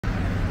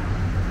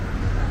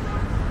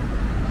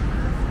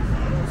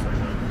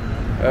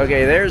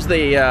Okay, there's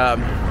the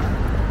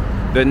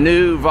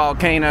new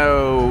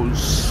volcano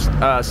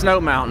snow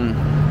mountain.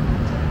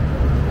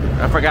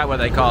 I forgot what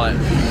they call it.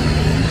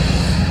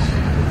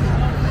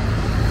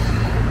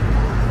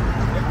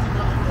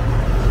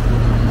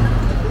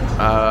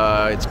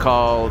 It's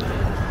called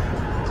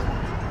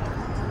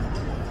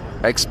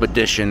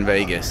Expedition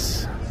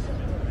Vegas.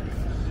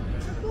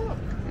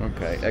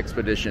 Okay,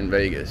 Expedition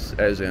Vegas,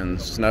 as in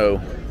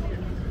snow.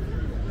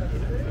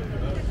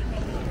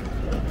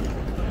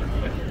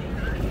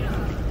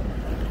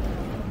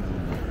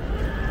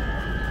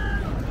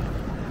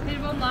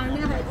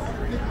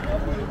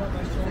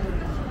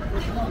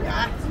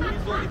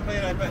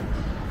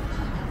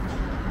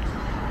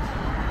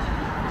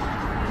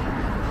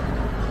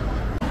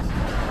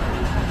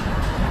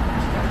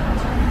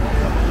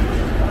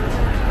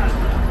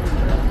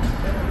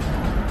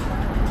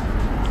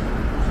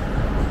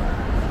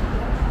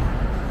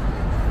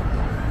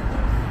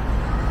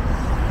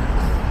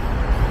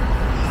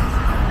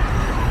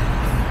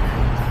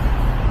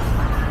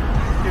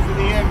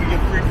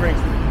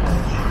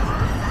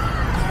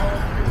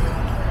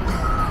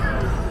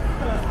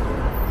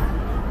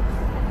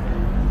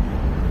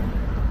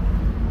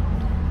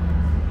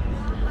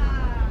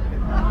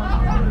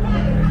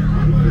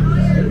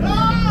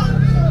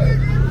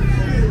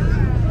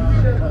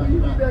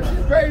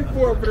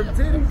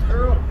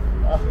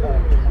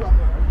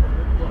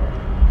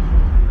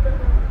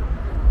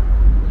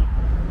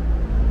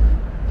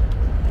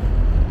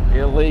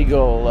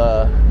 Illegal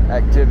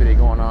activity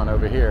going on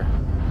over here.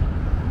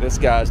 This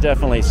guy's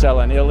definitely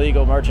selling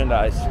illegal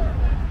merchandise.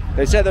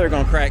 They said they were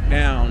going to crack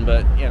down,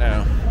 but you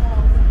know,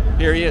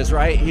 here he is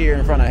right here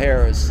in front of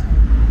Harrah's.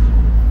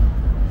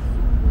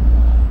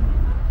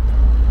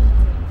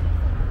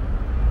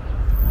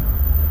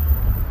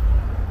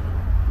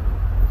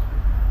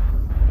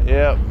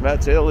 Yep,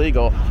 that's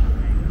illegal.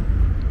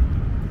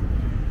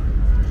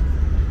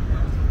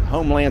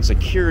 Homeland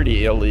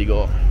Security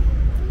illegal.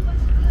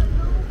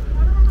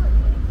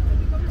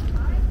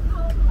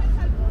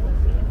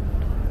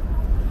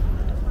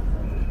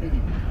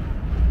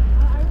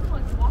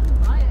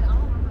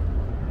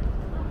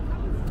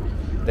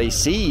 They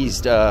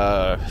seized,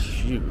 how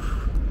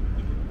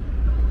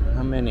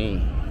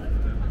many?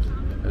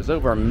 There's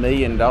over $1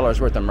 million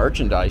worth of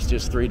merchandise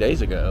just 3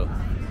 days ago.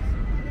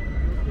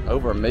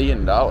 Over $1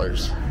 million.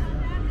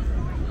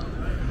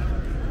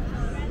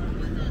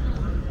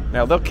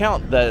 Now they'll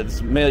count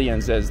those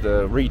millions as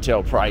the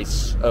retail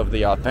price of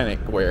the authentic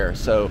wear.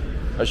 So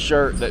a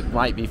shirt that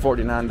might be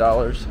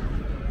 $49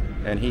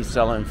 and he's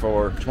selling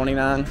for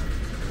 $29,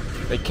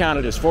 they count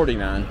it as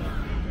 $49.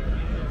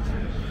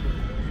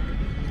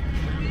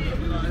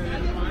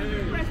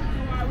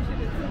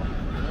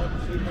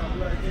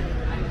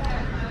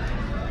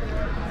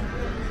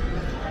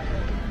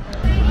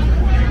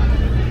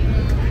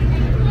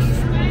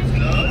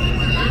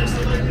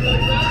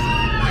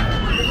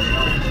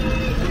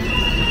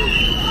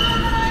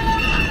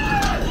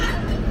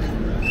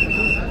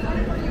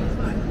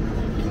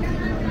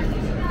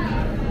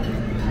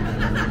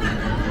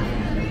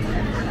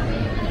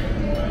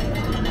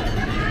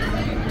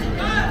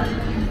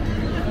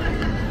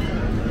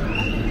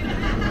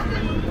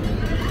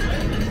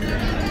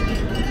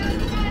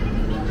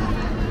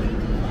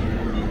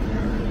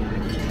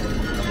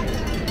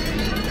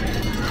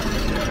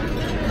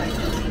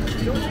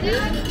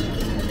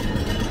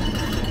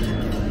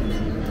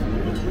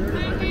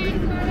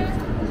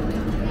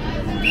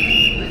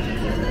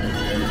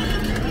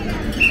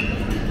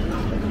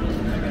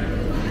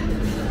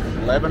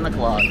 $11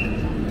 o'clock.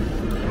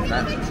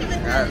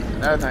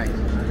 No thanks.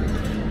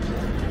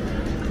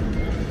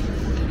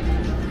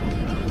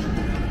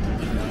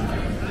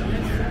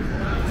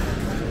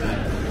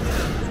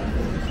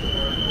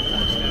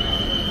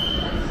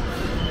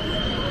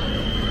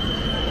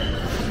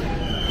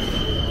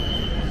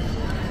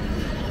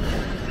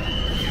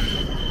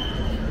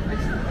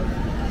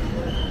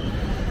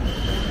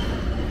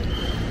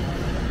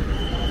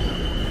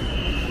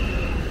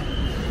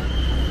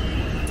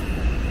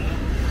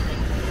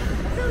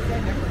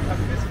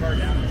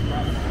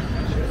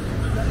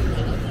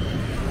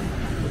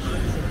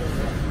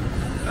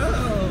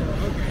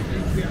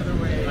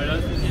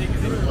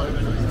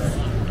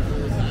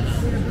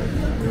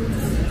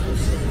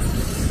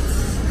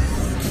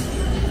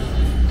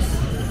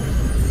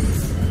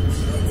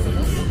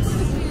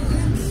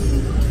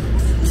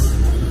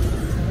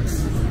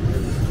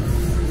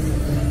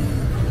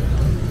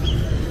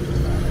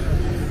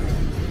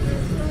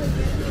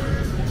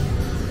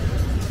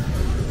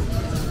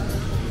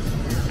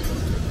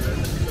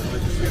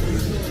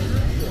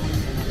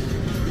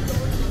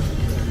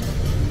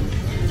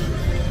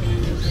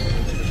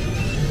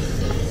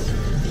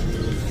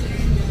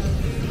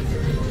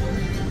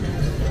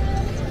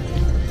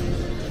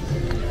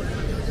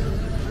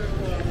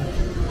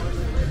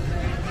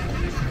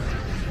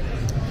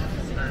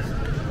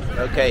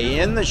 Okay,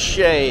 in the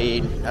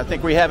shade, I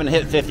think we haven't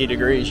hit 50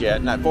 degrees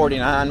yet, not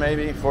 49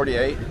 maybe,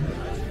 48.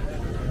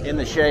 In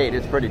the shade,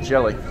 it's pretty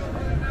chilly.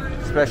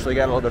 Especially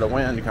got a little bit of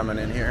wind coming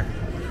in here.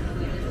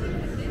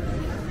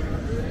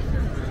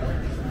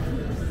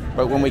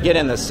 But when we get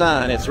in the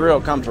sun, it's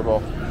real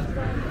comfortable.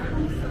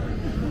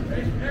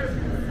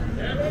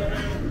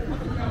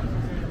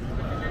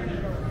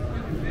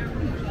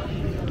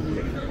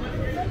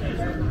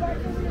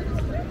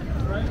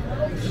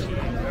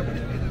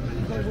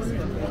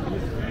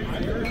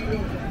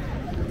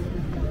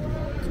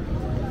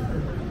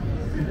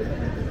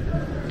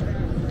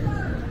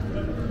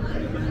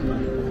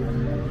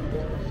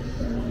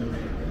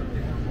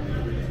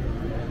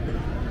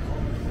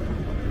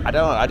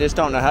 I just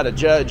don't know how to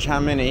judge how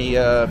many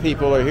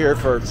people are here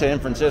for San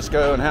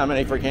Francisco and how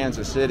many for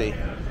Kansas City.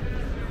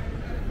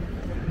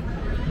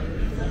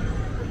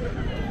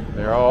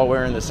 They're all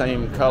wearing the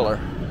same color.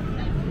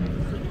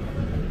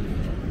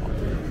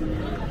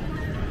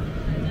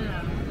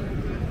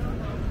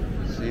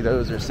 See,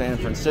 those are San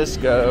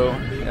Francisco,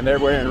 and they're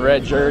wearing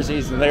red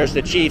jerseys, and there's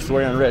the Chiefs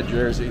wearing red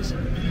jerseys.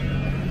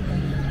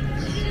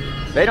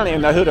 They don't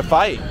even know who to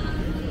fight.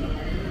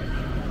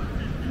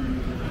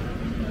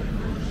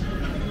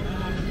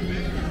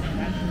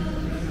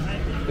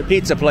 The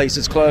pizza place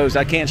is closed.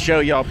 I can't show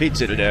y'all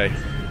pizza today.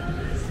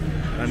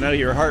 I know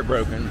you're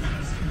heartbroken.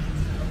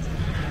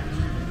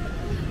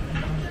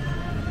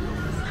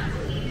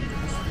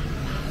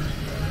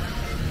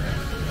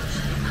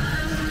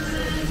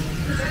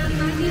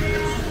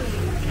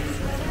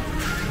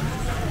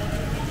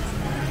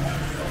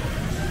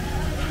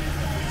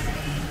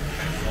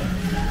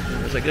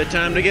 It's a good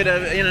time to get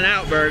an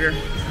In-N-Out burger.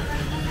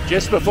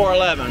 Just before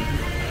 11.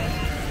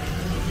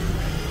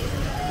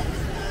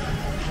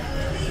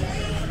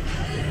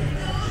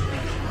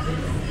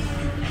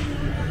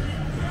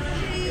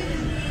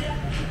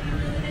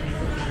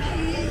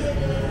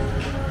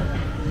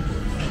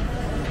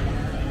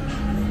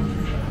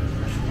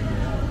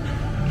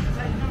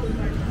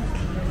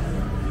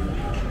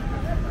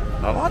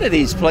 A lot of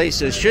these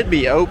places should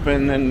be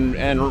open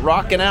and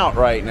rocking out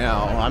right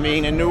now. I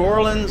mean, in New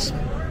Orleans,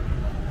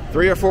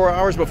 3 or 4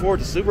 hours before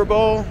the Super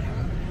Bowl,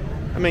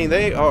 I mean,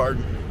 they are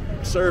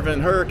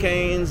serving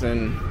hurricanes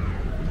and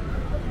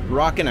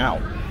rocking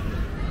out.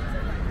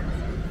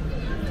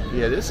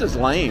 Yeah, this is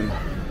lame.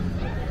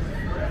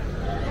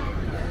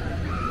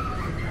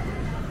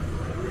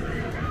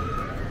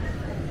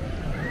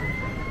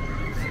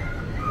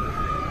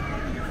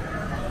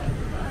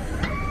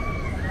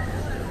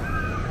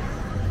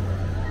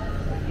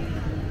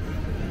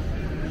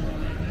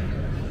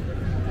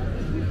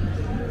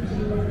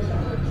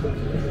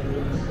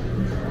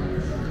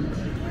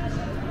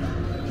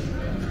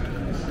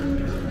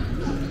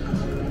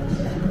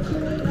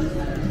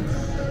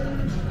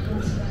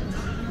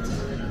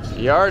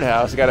 Yard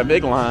House got a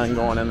big line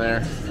going in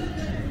there.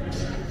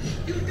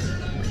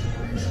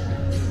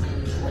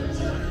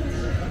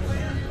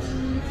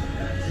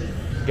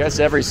 Guess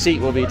every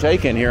seat will be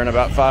taken here in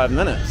about 5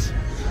 minutes.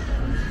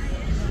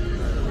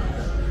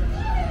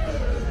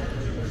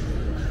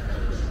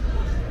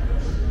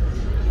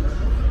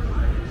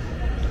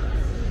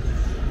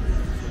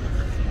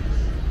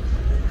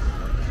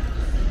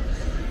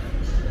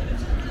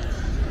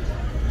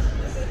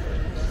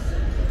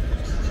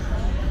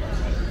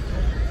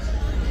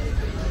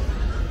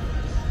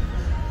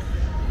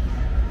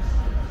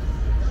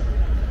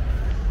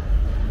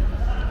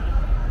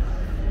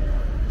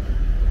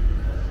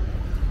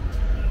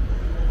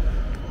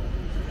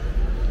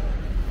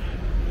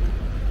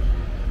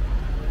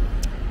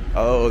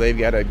 Oh, they've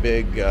got a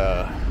big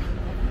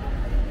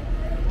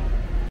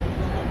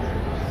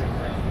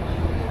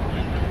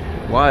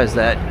why is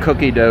that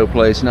cookie dough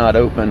place not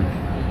open?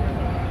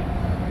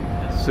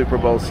 Super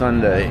Bowl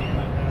Sunday.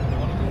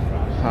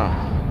 Huh.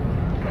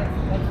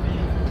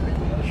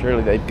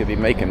 Surely they could be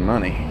making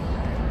money.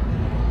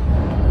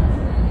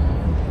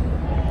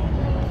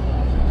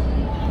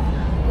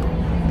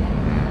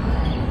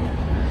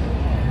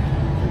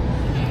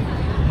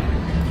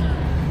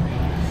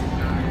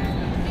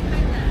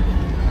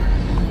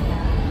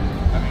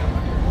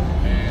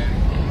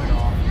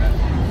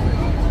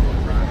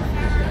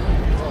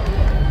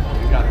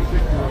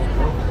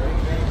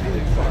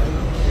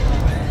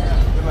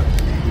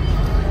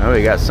 Oh,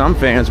 you got some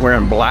fans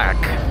wearing black.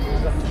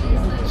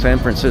 San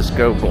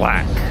Francisco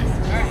black.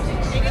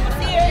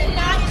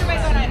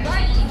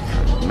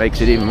 Makes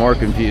it even more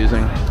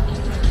confusing.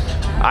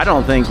 I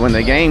don't think when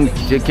the game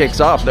kicks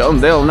off,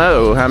 they'll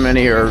know how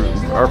many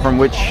are from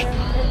which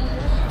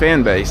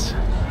fan base.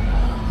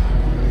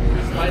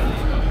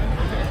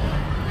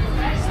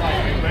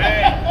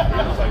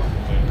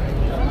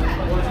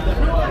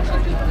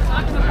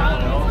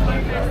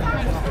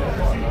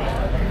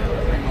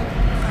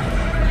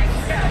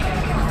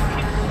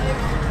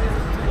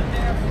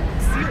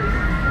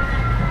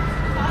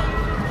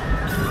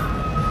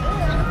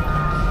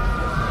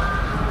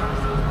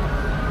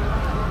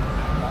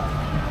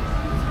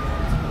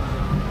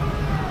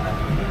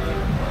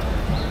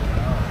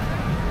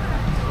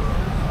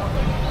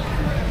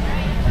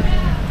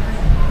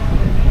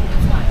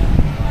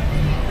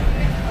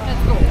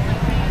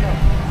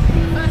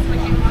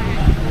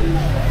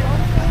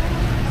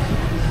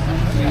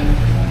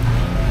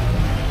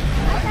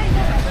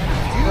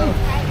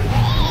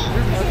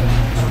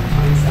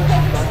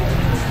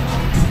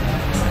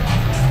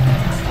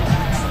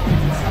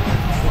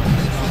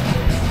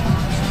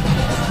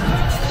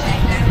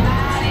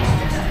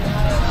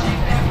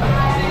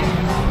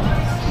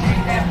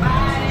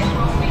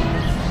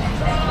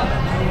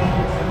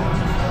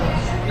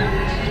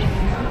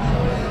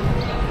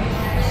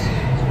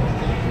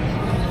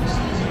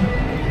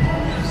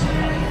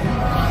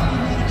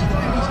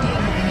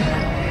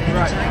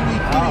 Right.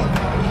 Oh.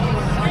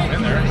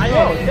 In there.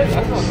 Oh,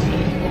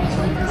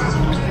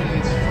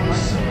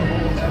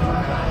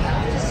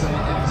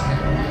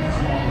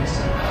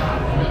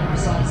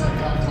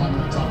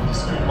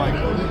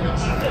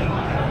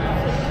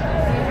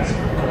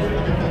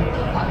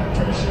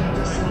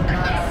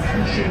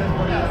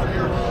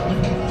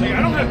 I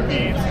don't have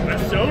beads, I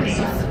have Sony's.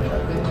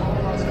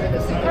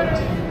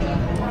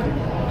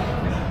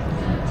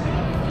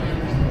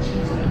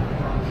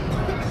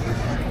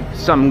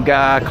 Some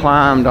guy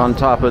climbed on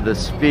top of the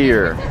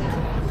sphere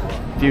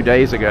a few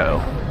days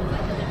ago,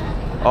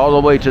 all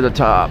the way to the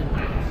top.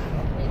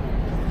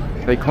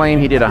 They claim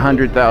he did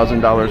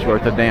 $100,000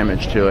 worth of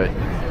damage to it.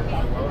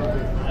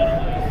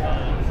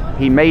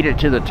 He made it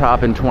to the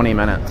top in 20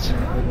 minutes.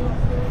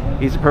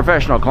 He's a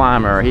professional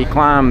climber. He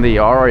climbed the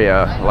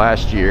Aria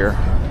last year,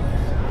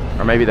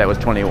 or maybe that was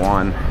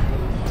 21.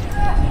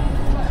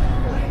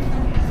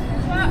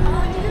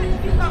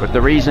 But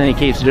the reason he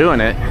keeps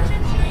doing it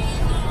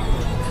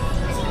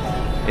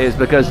is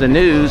because the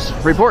news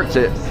reports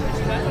it.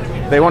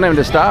 They want him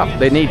to stop.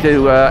 They need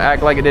to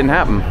act like it didn't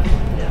happen.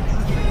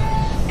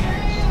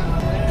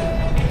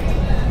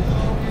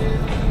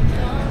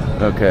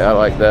 Okay, I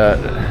like that.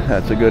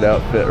 That's a good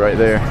outfit right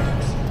there.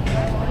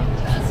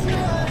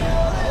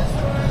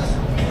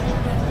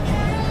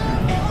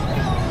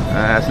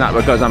 That's not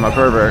because I'm a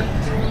pervert.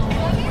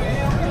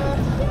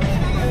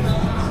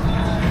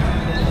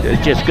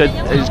 It's just good.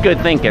 It's good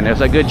thinking.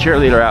 It's a good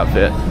cheerleader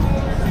outfit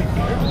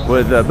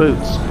with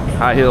boots,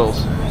 high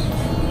heels.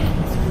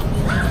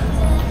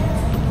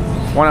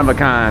 One of a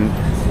kind,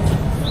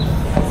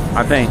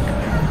 I think.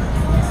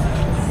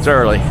 It's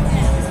early.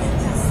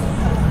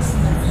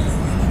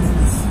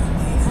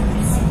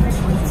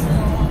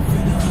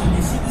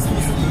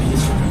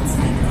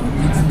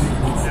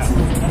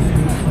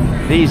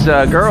 These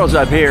girls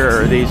up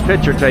here, these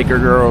picture taker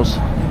girls,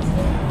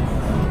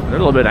 they're a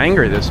little bit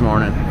angry this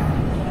morning.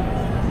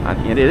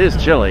 It is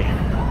chilly,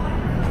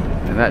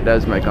 and that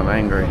does make them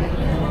angry.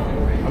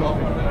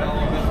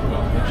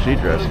 What's she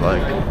dressed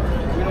like?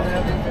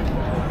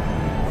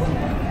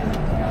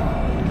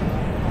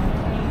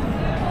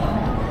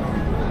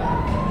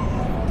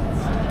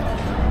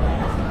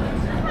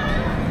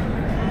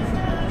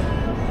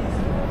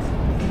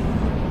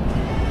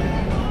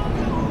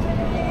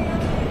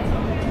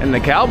 And the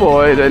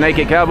cowboy, the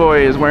naked cowboy,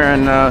 is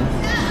wearing a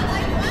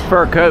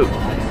fur coat.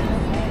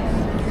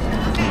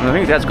 I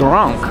think that's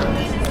Gronk.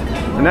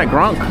 Isn't that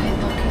Gronk?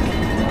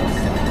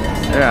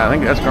 Yeah, I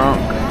think that's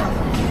Gronk.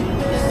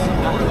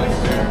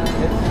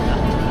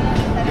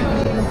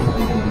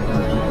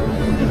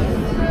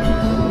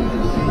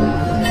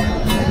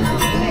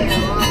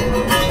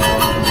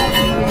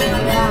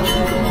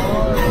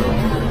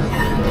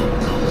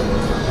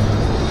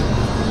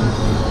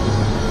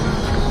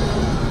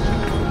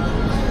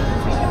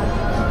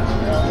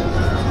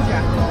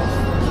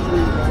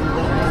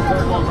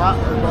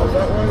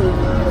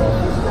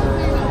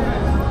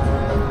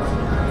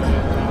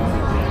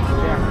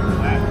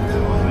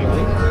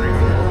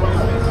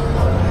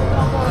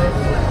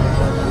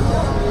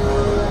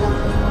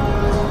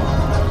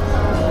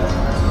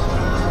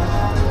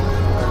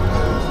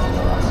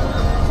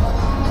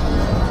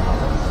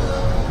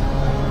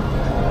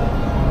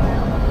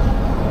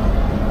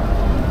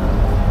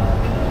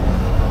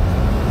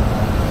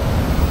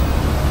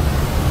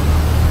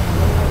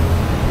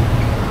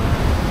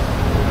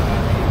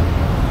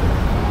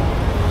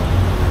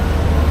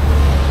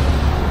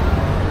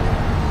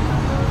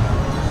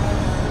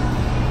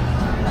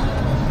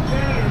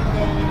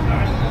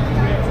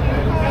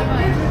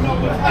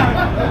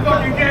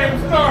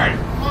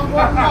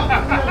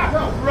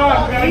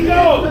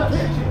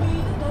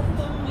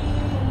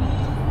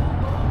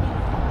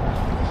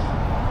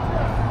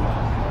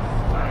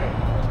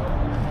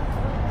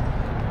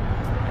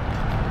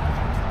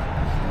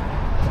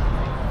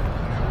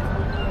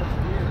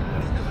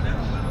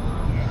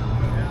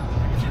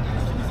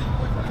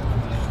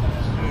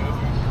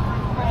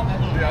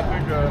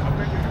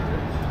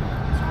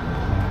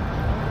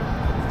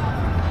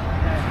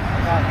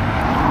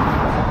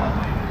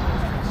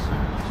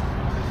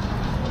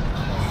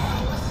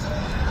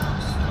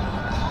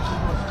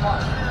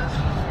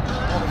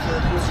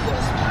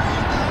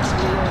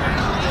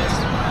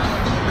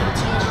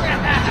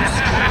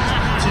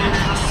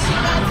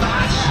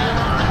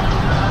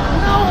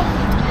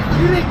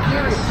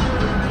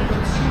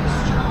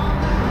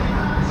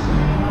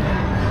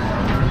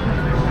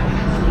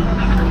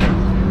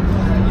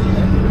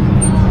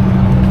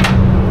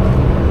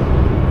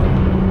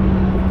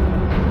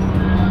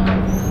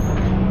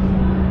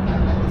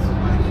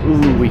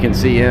 Ooh, we can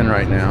see in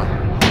right now.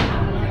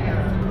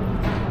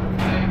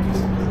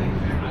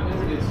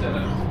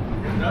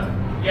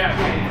 Yeah,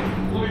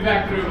 we'll be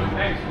back through.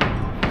 Thanks.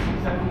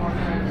 7 more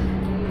times.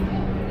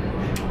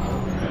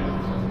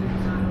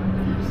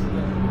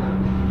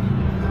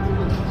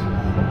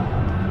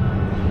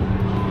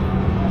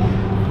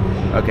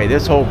 Okay,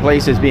 this whole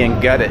place is being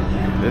gutted.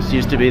 This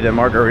used to be the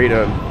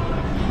Margaritaville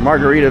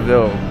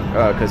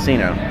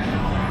casino.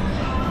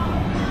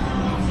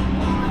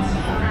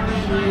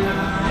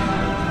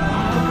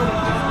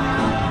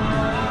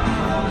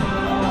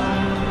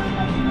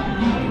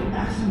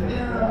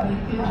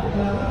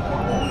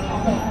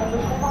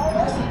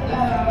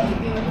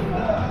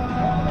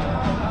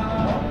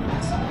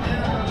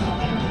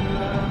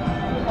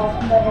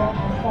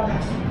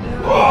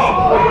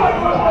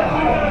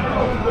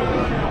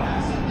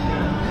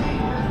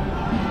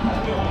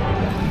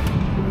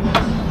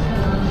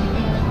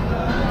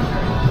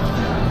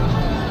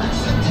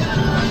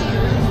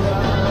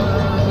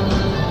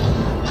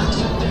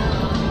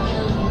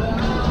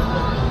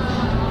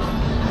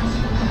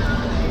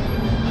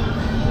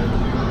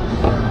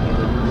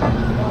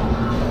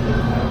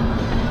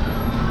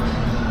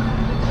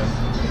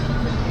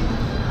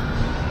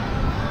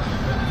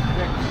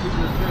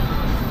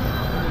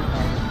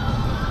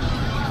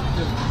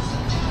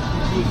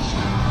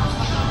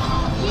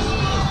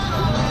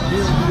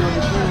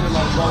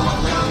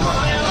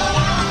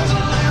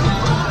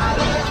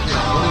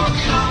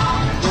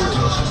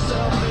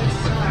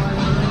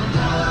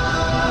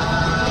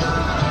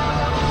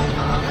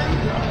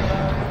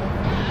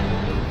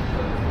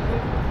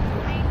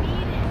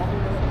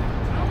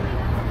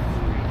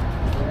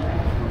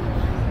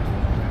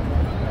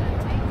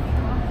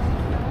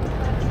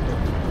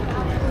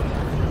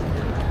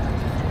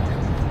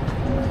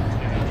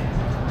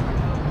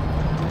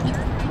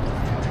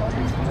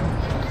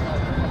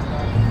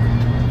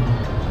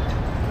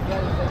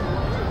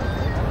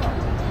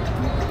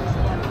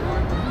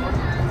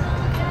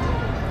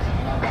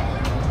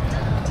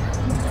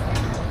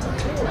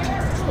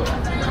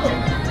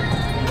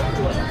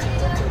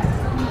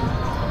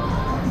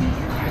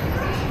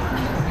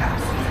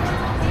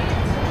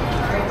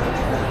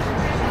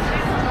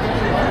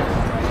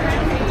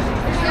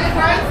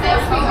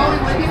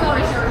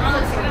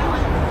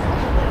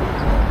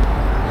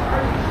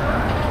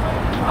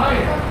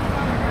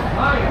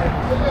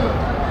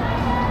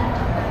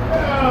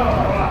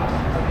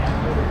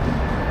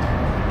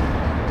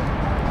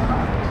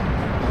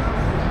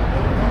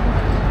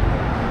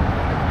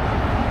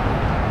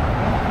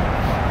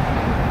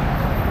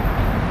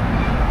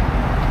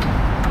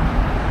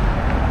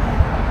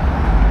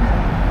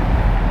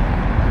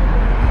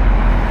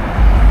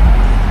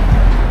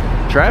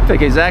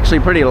 Traffic is actually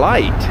pretty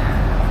light.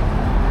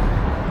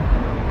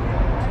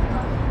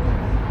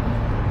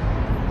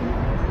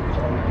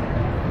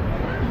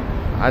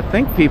 I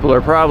think people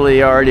are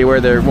probably already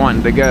where they're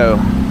wanting to go.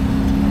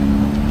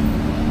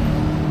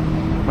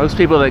 Most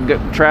people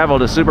that travel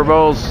to Super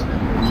Bowls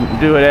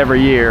do it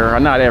every year. Or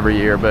not every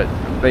year, but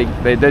they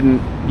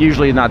didn't,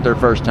 usually not their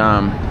first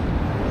time.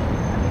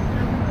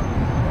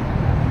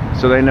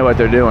 So they know what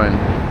they're doing.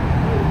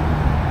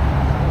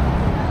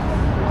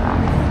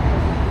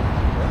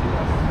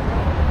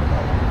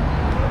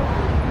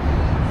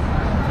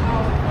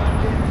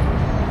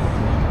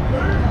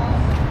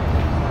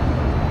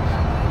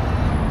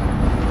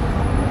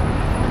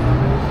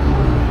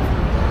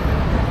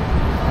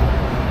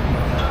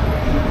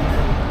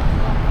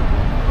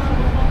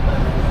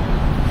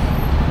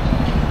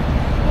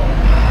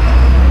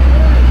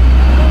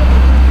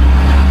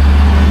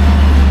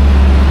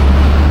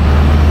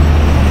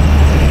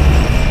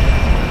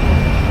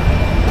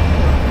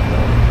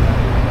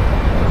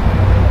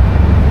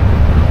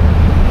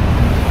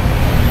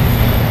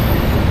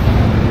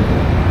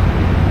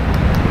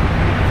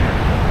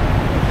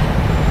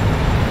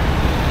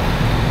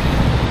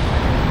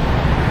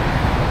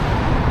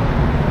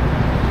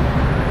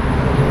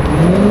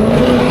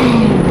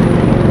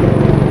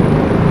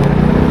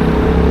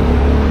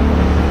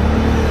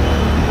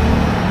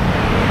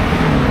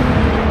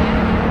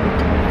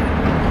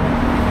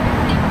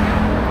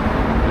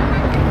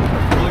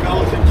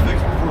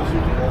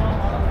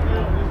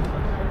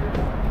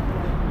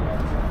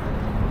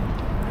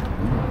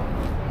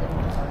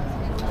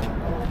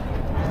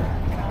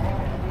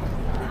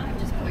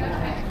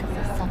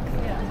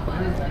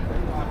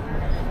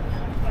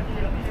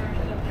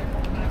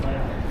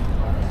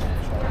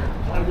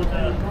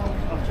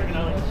 I'm checking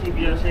out like the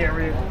CBS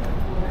area. I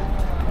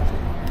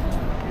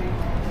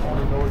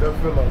don't know what that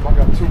feel like. I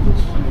got two,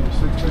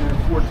 16 and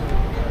 14.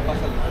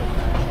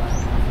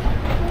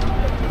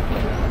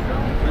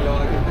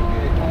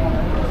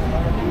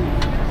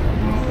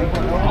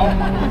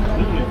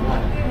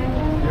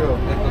 Yeah,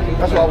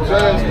 that's what I was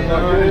asking.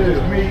 Like,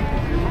 it's me.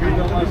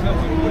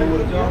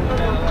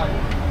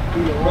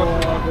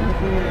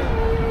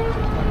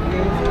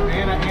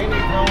 And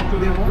they grown through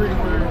this free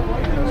word.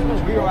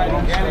 We already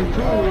got into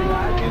it,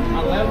 and I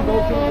let them go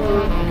to the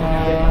word.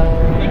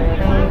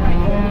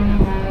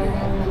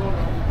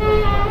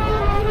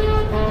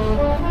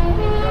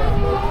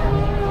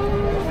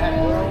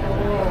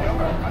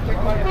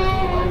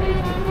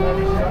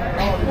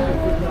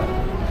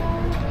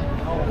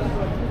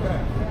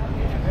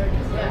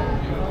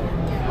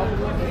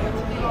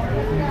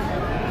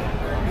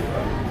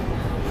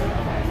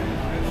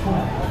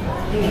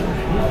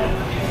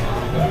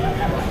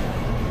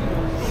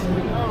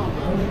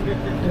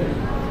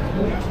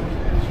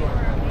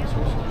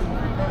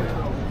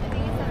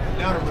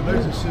 Now the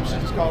relationship, she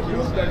just called me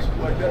the other day, shit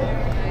like that.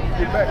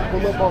 Get back,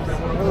 pull up on me,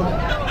 one of them.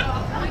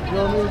 You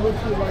know what I mean? Little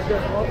shit like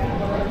that.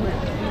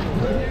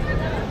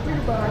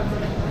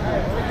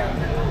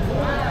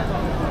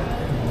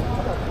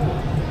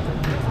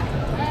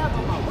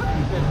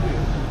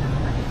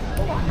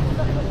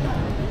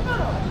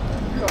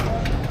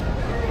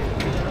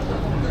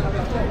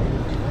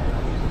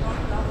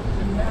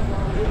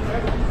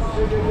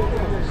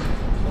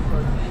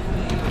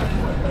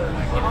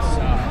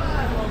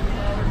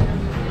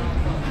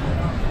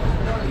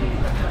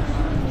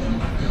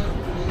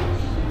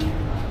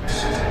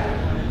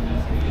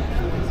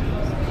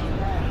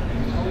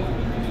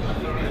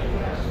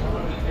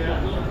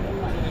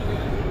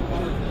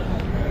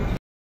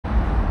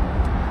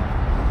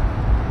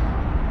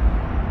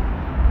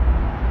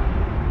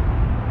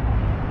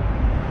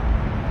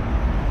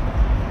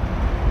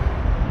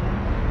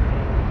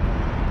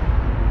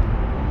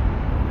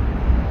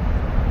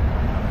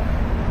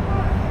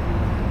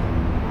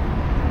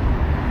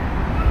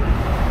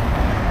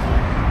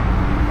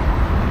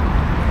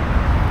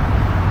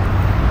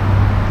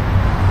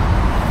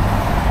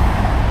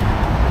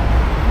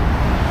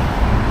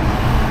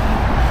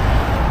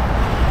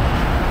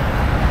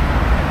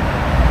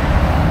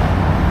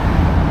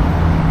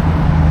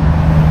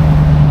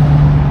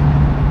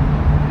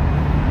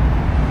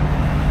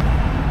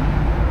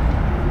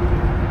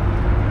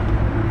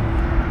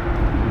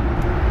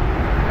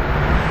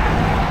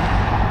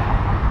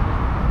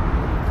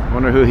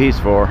 wonder who he's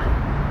for.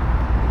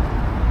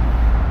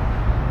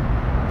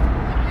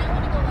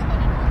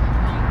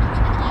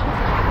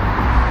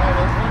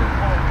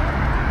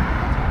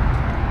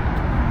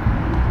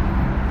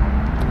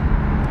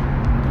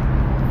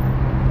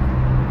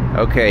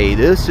 Okay,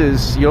 this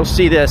is, you'll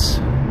see this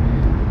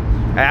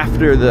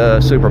after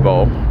the Super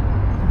Bowl,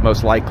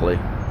 most likely.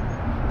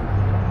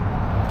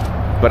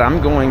 But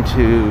I'm going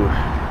to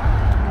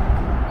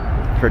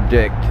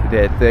predict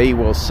that they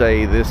will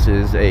say this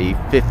is a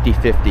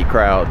 50-50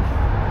 crowd.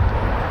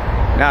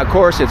 Now, of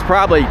course, it's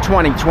probably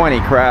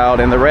 20-20 crowd,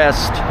 and the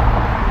rest,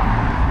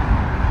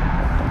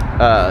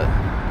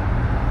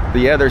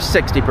 the other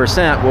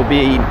 60% will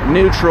be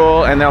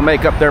neutral, and they'll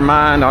make up their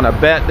mind on a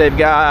bet they've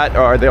got,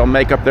 or they'll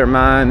make up their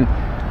mind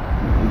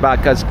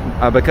because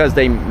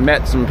they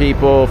met some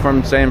people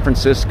from San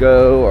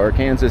Francisco or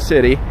Kansas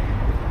City.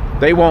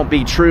 They won't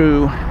be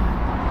true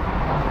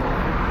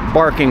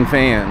barking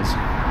fans.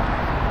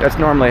 That's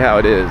normally how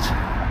it is.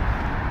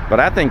 But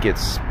I think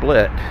it's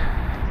split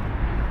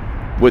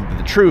with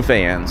the true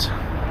fans.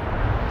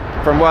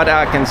 From what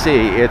I can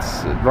see,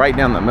 it's right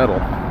down the middle.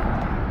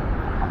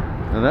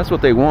 And that's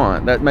what they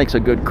want. That makes a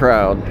good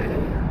crowd.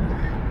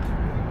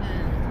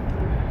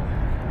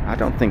 I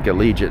don't think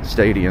Allegiant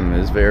Stadium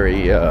is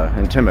very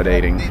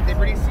intimidating.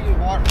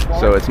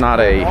 So it's not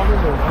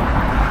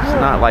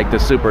like the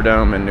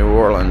Superdome in New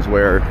Orleans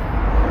where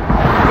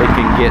it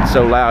can get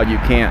so loud you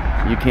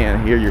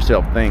can't hear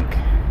yourself think.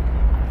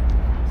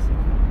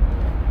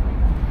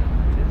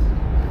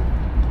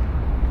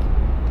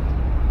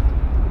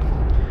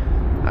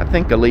 I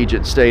think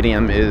Allegiant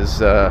Stadium is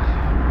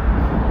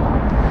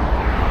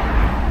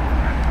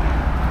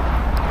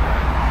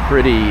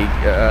pretty,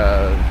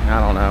 I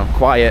don't know,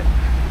 quiet.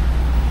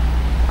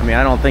 I mean,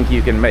 I don't think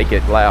you can make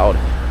it loud.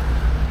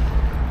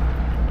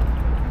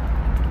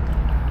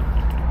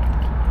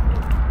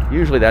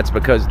 Usually that's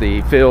because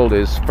the field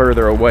is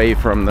further away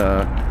from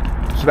the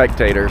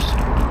spectators.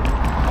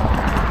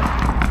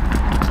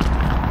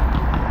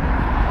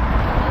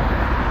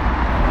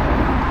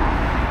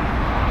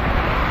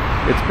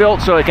 It's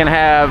built so it can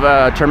have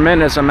a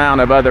tremendous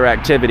amount of other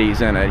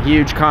activities in it.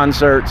 Huge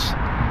concerts,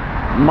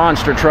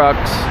 monster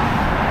trucks.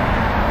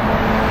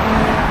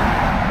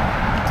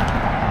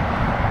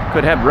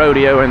 Could have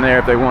rodeo in there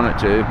if they wanted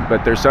to,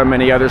 but there's so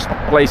many other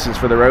places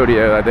for the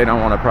rodeo that they don't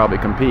want to probably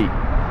compete.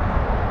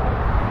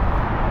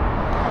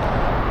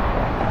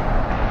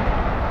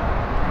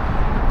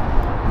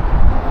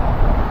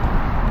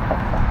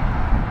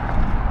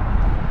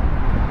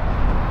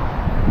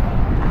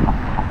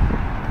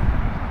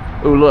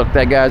 Oh, look,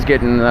 that guy's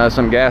getting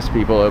some gas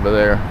people over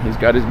there. He's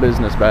got his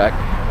business back.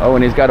 Oh,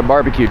 and he's got a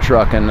barbecue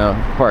truck in the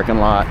parking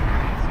lot.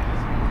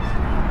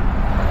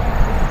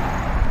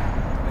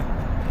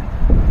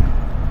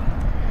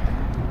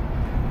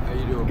 How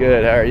you doing?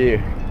 Good, how are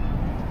you?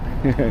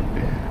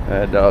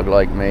 That dog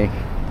like me.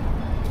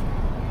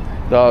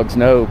 Dogs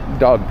know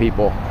dog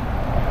people.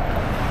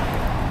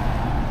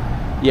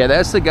 Yeah,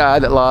 that's the guy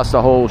that lost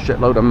a whole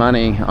shitload of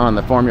money on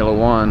the Formula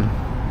One.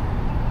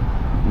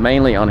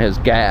 Mainly on his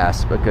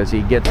gas, because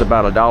he gets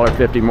about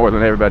 $1.50 more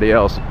than everybody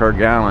else per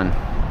gallon.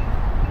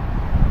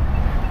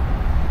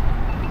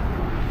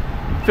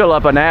 Fill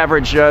up an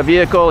average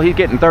vehicle, he's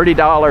getting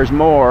 $30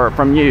 more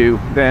from you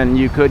than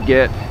you could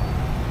get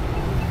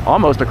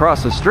almost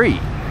across the street.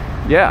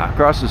 Yeah,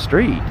 across the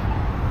street.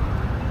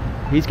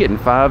 He's getting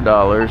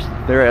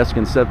 $5. They're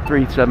asking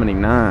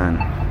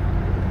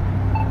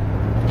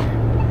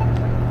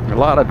 $3.79. A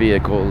lot of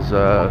vehicles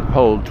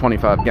hold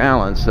 25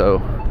 gallons, so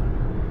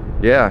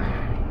yeah.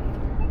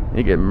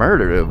 You get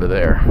murdered over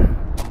there.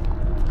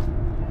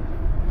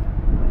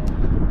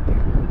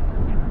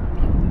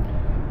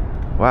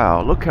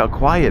 Wow, look how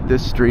quiet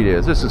this street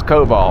is. This is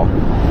Koval.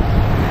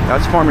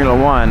 That's Formula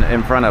One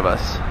in front of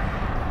us.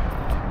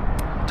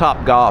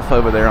 Top Golf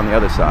over there on the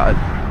other side.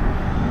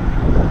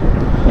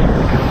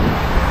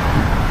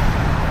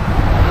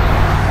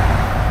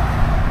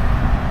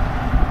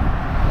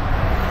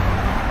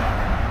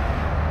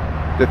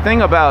 The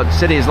thing about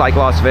cities like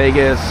Las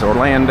Vegas,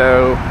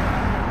 Orlando,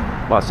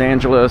 Los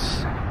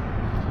Angeles,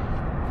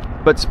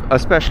 but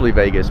especially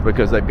Vegas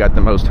because they've got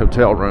the most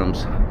hotel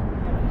rooms.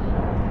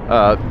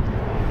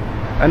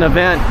 An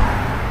event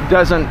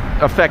doesn't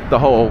affect the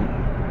whole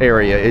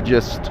area. It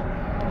just,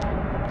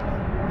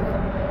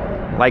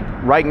 like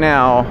right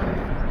now,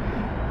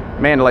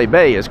 Mandalay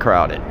Bay is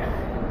crowded,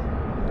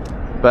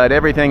 but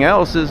everything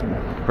else is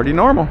pretty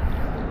normal.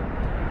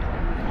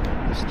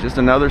 It's just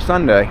another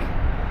Sunday.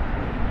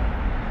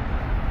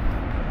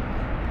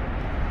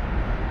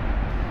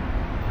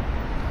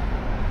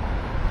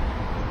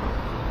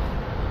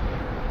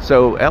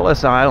 So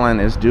Ellis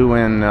Island is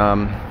doing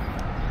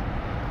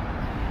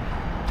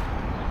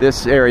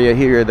this area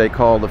here they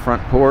call the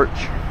front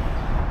porch.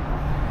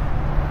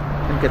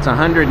 I think it's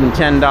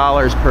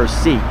 $110 per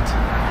seat.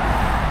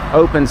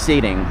 Open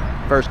seating.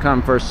 First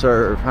come, first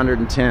serve,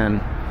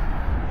 110.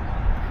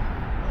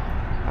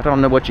 I don't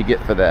know what you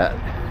get for that.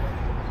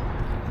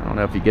 I don't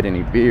know if you get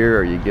any beer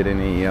or you get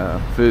any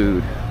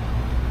food,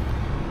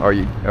 or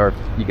you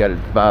got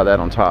to buy that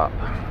on top.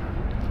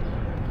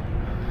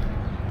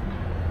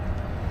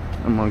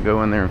 I'm gonna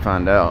go in there and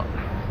find out.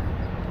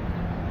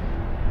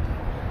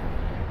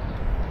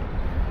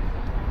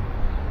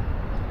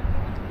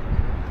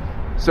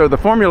 So the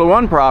Formula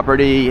One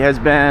property has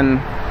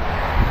been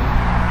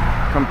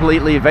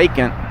completely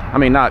vacant. I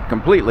mean, not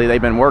completely,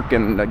 they've been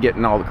working,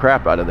 getting all the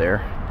crap out of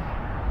there.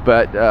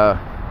 But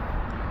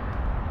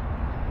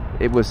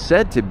it was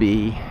said to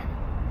be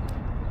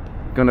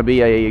going to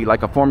be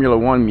like a Formula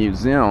One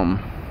museum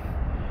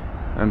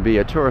and be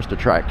a tourist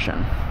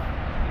attraction.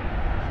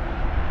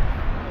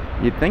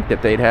 You'd think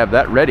that they'd have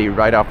that ready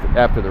right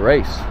after the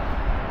race.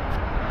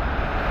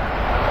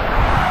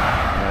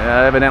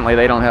 Evidently,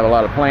 they don't have a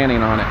lot of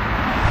planning on it.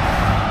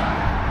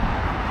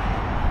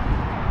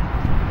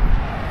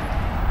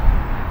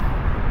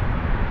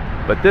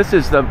 But this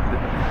is the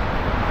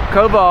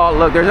Koval.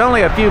 Look, there's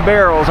only a few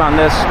barrels on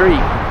this street.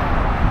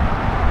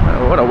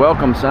 Oh, what a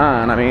welcome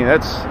sign. I mean,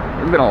 it's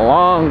been a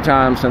long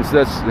time since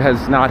this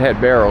has not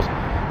had barrels.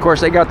 Of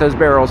course, they got those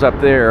barrels up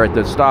there at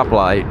the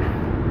stoplight.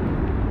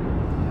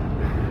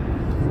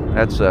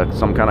 That's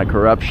some kind of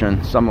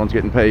corruption. Someone's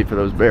getting paid for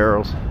those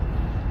barrels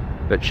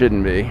that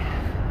shouldn't be.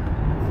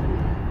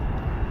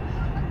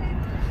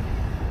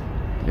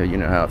 Yeah, you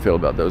know how I feel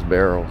about those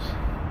barrels.